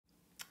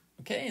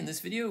Okay, in this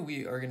video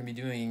we are going to be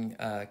doing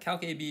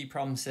Calc AB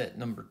problem set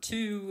number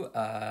 2.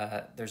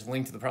 There's a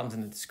link to the problems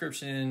in the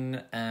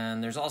description,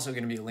 and there's also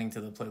going to be a link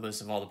to the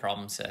playlist of all the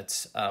problem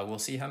sets. We'll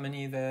see how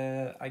many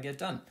that I get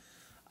done.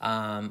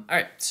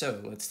 Alright,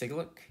 so let's take a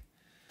look.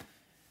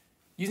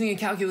 Using a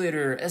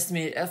calculator,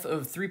 estimate f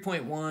of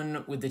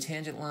 3.1 with the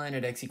tangent line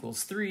at x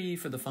equals 3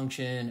 for the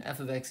function f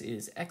of x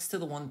is x to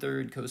the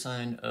 1/3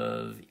 cosine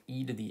of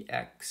e to the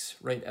x.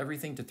 Write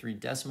everything to 3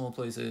 decimal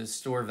places,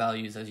 store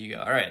values as you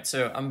go. All right,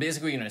 so I'm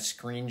basically going to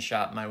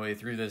screenshot my way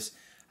through this.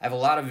 I have a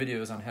lot of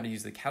videos on how to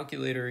use the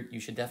calculator.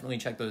 You should definitely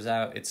check those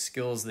out. It's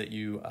skills that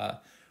you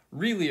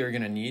really are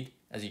going to need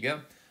as you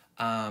go.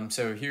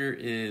 So here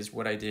is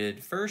what I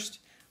did first.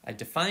 I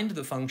defined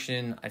the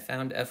function, I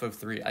found f of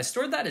 3. I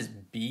stored that as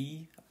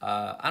b.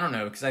 I don't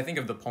know, because I think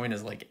of the point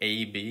as like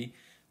ab,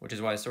 which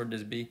is why I stored it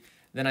as b.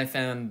 Then I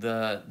found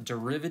the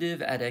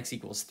derivative at x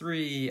equals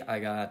 3. I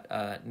got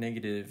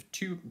negative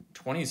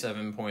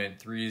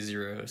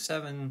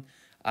 27.307.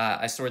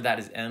 I stored that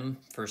as m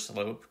for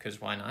slope,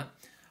 because why not?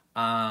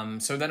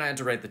 So then I had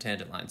to write the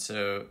tangent line.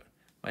 So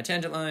my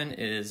tangent line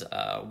is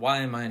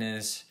y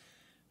minus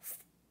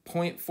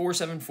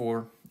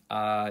 0.474.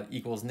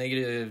 Equals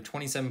negative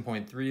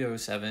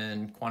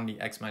 27.307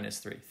 quantity x minus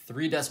 3.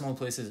 3 decimal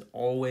places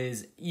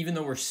always, even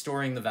though we're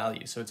storing the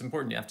value. So it's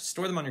important. You have to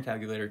store them on your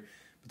calculator,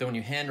 but then when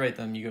you handwrite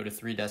them, you go to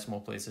 3 decimal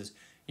places.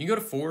 You can go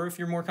to 4 if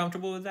you're more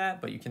comfortable with that,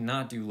 but you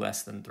cannot do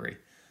less than 3.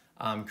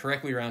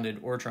 Correctly rounded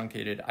or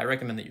truncated, I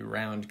recommend that you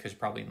round because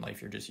probably in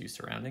life you're just used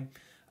to rounding.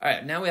 All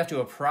right, now we have to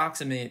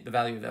approximate the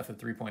value of f of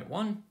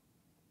 3.1,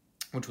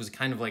 which was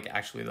kind of like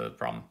actually the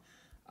problem.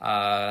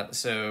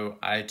 So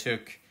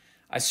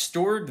I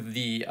stored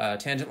the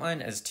tangent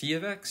line as t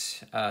of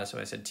x, so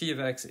I said t of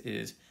x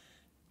is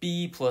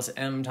b plus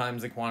m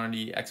times the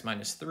quantity x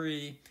minus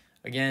 3.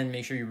 Again,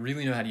 make sure you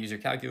really know how to use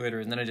your calculator,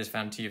 and then I just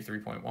found t of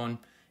 3.1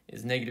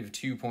 is negative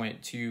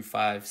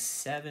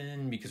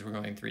 2.257 because we're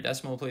going 3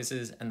 decimal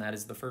places, and that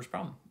is the first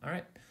problem. All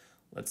right,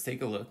 let's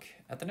take a look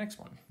at the next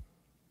one.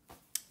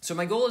 So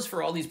my goal is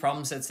for all these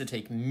problem sets to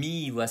take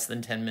me less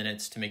than 10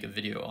 minutes to make a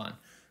video on,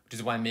 which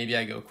is why maybe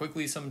I go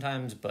quickly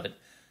sometimes, but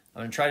I'm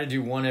going to try to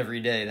do one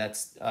every day.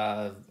 That's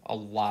a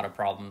lot of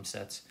problem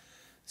sets,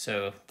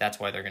 so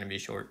that's why they're going to be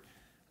short.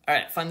 All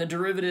right, find the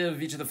derivative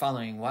of each of the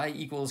following. Y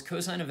equals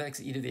cosine of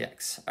x e to the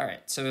x. All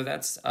right, so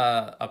that's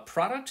a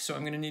product, so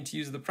I'm going to need to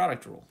use the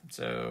product rule.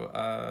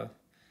 So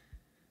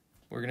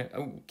we're going to,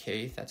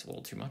 okay, that's a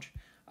little too much.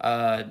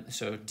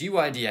 So dy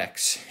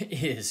dx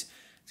is,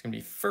 it's going to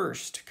be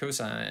first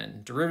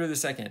cosine, derivative of the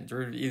second,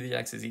 derivative of e to the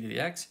x is e to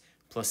the x,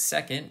 plus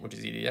second, which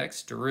is e to the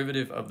x,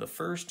 derivative of the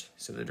first,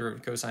 so the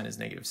derivative cosine is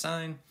negative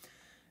sine.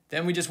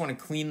 Then we just want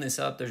to clean this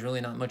up. There's really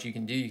not much you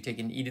can do. You take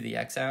an e to the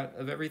x out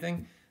of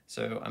everything.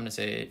 So I'm going to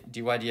say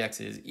dy dx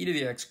is e to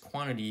the x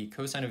quantity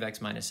cosine of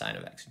x minus sine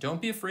of x.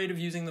 Don't be afraid of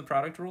using the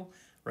product rule,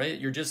 right?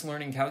 You're just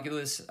learning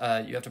calculus.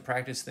 You have to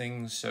practice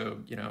things,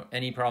 so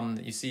any problem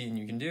that you see and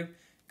you can do,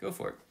 go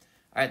for it.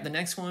 All right, the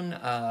next one,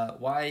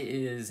 y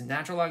is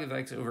natural log of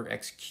x over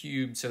x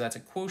cubed, so that's a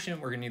quotient.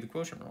 We're going to need the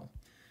quotient rule.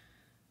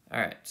 All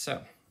right,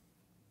 so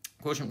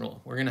quotient rule,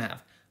 we're going to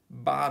have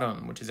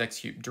bottom, which is x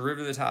cubed,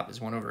 derivative of the top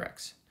is 1 over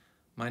x,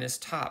 minus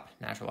top,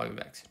 natural log of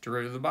x,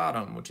 derivative of the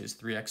bottom, which is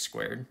 3x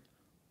squared,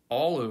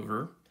 all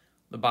over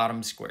the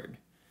bottom squared,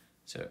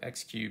 so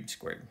x cubed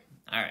squared.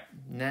 All right,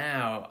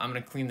 now I'm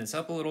going to clean this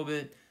up a little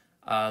bit.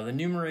 The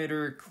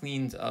numerator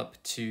cleans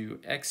up to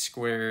x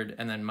squared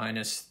and then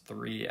minus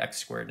 3x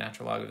squared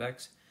natural log of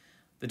x.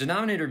 The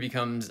denominator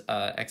becomes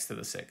x to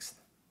the 6th.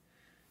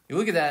 You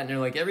look at that and you're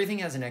like, everything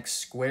has an x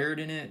squared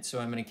in it, so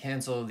I'm going to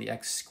cancel the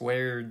x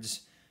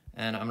squareds,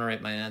 and I'm going to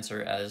write my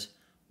answer as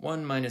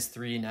 1 minus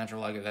 3 natural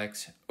log of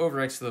x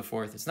over x to the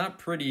 4th. It's not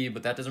pretty,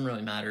 but that doesn't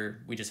really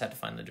matter. We just had to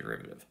find the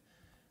derivative.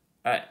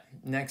 All right,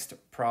 next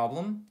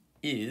problem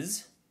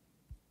is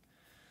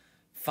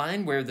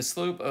find where the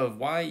slope of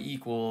y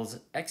equals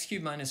x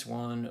cubed minus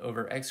 1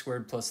 over x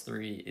squared plus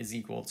 3 is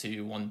equal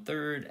to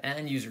 1/3,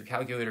 and use your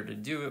calculator to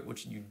do it,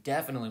 which you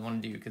definitely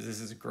want to do because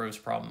this is a gross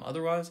problem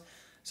otherwise.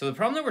 So the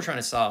problem that we're trying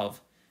to solve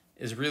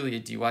is really a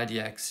dy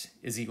dx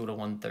is equal to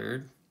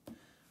 1/3.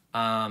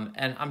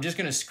 And I'm just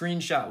going to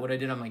screenshot what I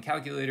did on my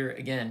calculator.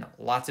 Again,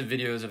 lots of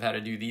videos of how to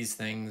do these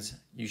things.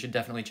 You should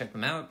definitely check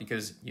them out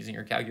because using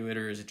your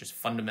calculator is just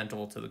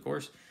fundamental to the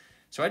course.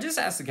 So I just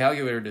asked the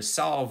calculator to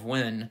solve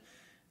when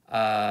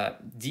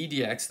d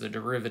dx, the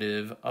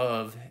derivative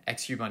of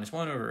x cubed minus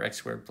 1 over x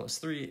squared plus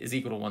 3, is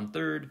equal to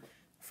 1/3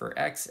 for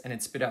x, and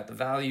it spit out the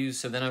values.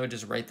 So then I would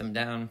just write them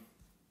down.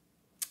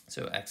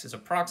 So x is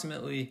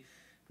approximately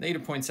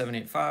negative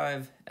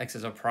 0.785, x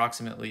is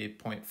approximately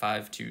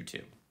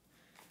 0.522.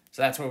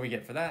 So that's what we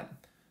get for that.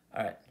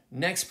 All right,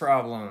 next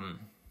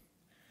problem.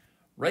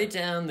 Write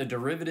down the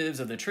derivatives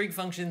of the trig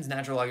functions,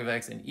 natural log of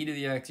x, and e to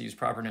the x, use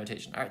proper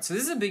notation. All right, so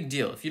this is a big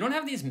deal. If you don't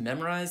have these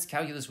memorized,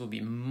 calculus will be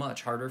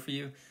much harder for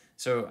you.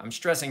 So I'm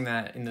stressing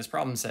that in this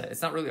problem set.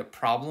 It's not really a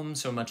problem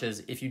so much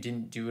as if you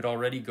didn't do it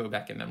already, go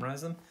back and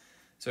memorize them.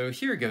 So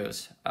here it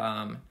goes.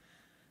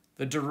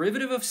 The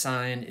derivative of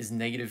sine is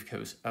negative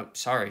cos. Oh,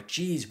 sorry.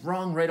 Geez,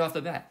 wrong right off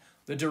the bat.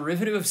 The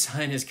derivative of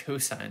sine is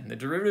cosine. The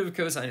derivative of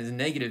cosine is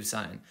negative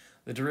sine.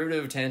 The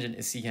derivative of tangent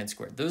is secant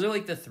squared. Those are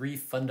like the three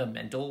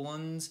fundamental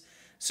ones.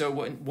 So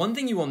one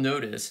thing you will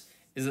notice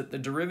is that the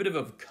derivative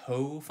of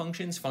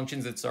co-functions,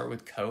 functions that start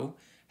with co,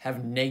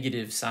 have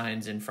negative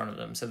signs in front of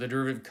them. So the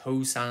derivative of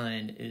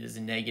cosine is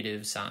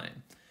negative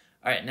sine.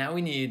 All right, now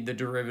we need the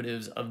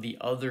derivatives of the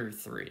other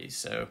three.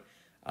 So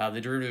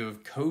the derivative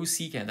of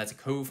cosecant, that's a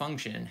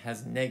co-function,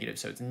 has negative.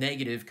 So it's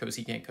negative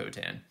cosecant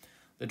cotan.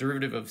 The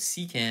derivative of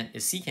secant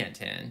is secant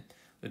tan.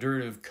 The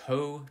derivative of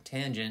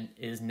cotangent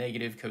is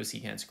negative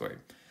cosecant squared.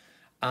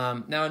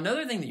 Now,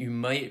 another thing that you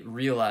might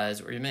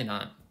realize, or you may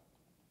not,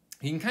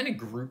 you can kind of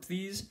group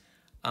these.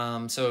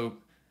 So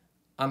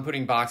I'm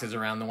putting boxes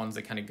around the ones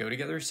that kind of go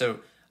together. So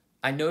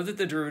I know that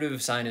the derivative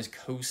of sine is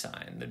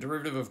cosine. The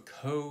derivative of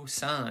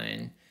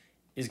cosine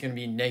is going to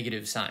be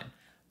negative sine.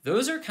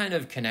 Those are kind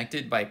of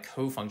connected by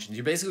cofunctions.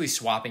 You're basically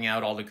swapping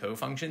out all the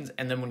cofunctions,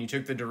 and then when you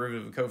took the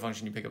derivative of a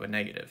cofunction, you pick up a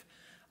negative.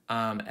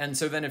 And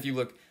so then if you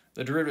look,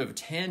 the derivative of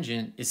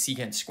tangent is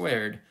secant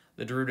squared.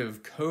 The derivative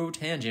of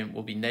cotangent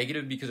will be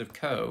negative because of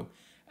co.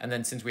 And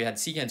then since we had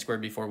secant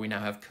squared before, we now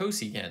have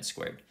cosecant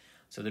squared.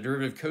 So the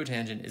derivative of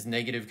cotangent is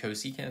negative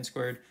cosecant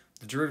squared.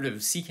 The derivative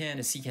of secant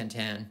is secant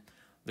tan.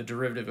 The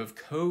derivative of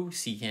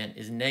cosecant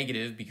is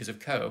negative because of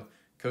co.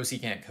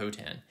 Cosecant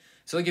cotan.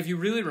 So like if you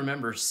really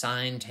remember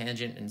sine,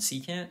 tangent, and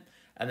secant,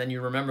 and then you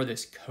remember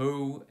this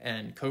co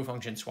and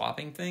cofunction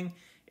swapping thing,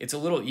 it's a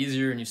little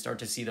easier and you start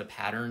to see the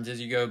patterns as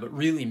you go, but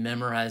really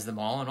memorize them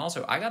all. And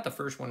also, I got the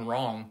first one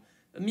wrong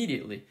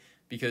immediately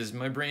because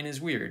my brain is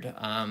weird.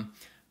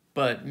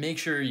 But make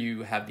sure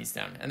you have these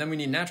down. And then we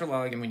need natural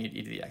log and we need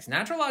e to the x.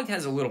 Natural log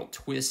has a little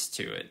twist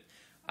to it.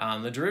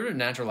 The derivative of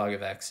natural log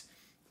of x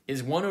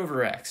is 1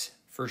 over x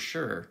for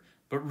sure,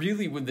 but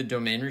really with the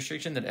domain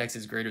restriction that x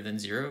is greater than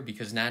 0,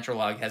 because natural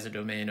log has a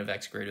domain of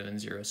x greater than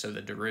 0, so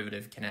the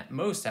derivative can at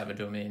most have a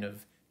domain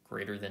of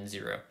greater than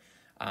 0.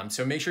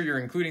 So make sure you're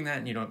including that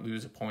and you don't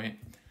lose a point.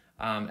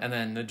 And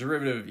then the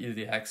derivative of e to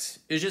the x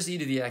is just e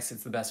to the x.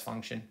 It's the best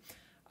function.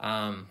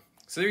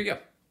 So there you go.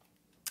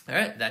 All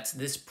right, that's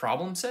this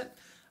problem set.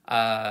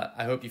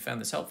 I hope you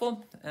found this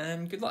helpful,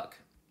 and good luck.